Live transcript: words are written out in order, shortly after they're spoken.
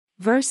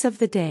Verse of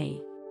the day.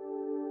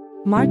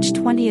 March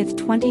 20th,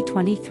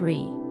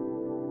 2023.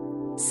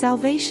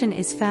 Salvation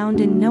is found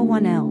in no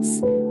one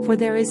else, for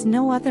there is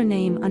no other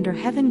name under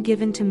heaven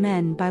given to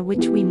men by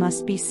which we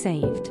must be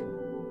saved.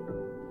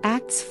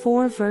 Acts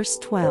 4 verse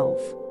 12.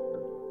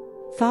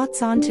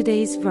 Thoughts on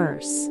today's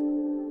verse.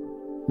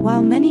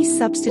 While many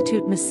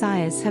substitute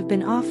messiahs have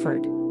been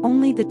offered,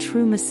 only the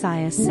true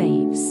Messiah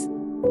saves.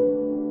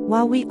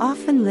 While we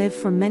often live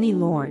for many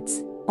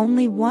lords,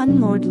 only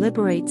one Lord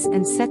liberates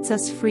and sets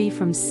us free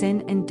from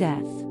sin and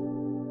death.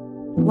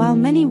 While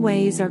many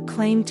ways are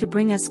claimed to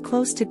bring us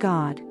close to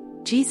God,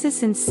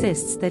 Jesus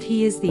insists that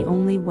He is the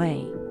only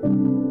way.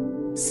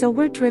 So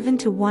we're driven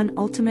to one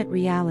ultimate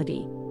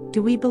reality.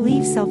 Do we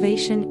believe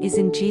salvation is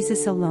in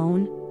Jesus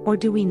alone, or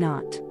do we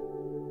not?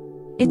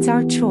 It's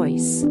our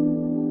choice.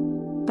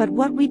 But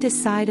what we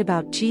decide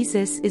about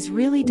Jesus is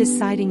really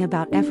deciding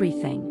about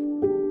everything.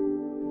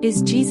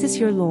 Is Jesus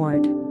your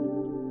Lord?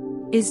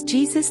 Is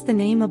Jesus the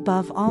name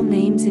above all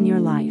names in your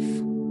life?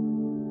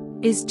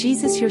 Is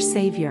Jesus your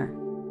Savior?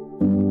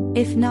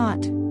 If not,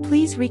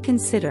 please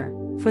reconsider,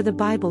 for the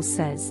Bible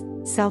says,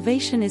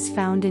 salvation is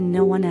found in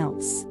no one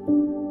else.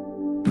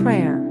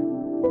 Prayer.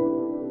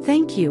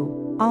 Thank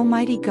you,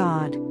 Almighty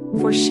God,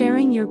 for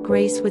sharing your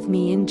grace with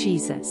me in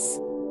Jesus.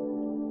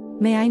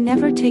 May I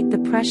never take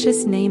the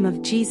precious name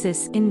of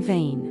Jesus in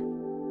vain.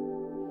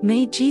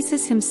 May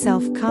Jesus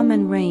Himself come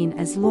and reign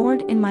as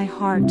Lord in my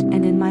heart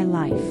and in my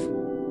life.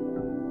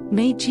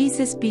 May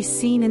Jesus be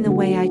seen in the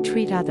way I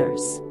treat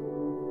others.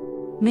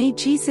 May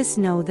Jesus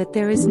know that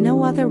there is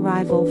no other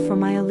rival for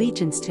my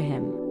allegiance to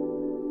Him.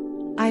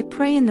 I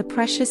pray in the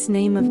precious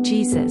name of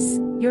Jesus,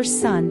 your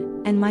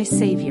Son, and my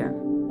Savior.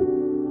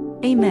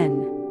 Amen.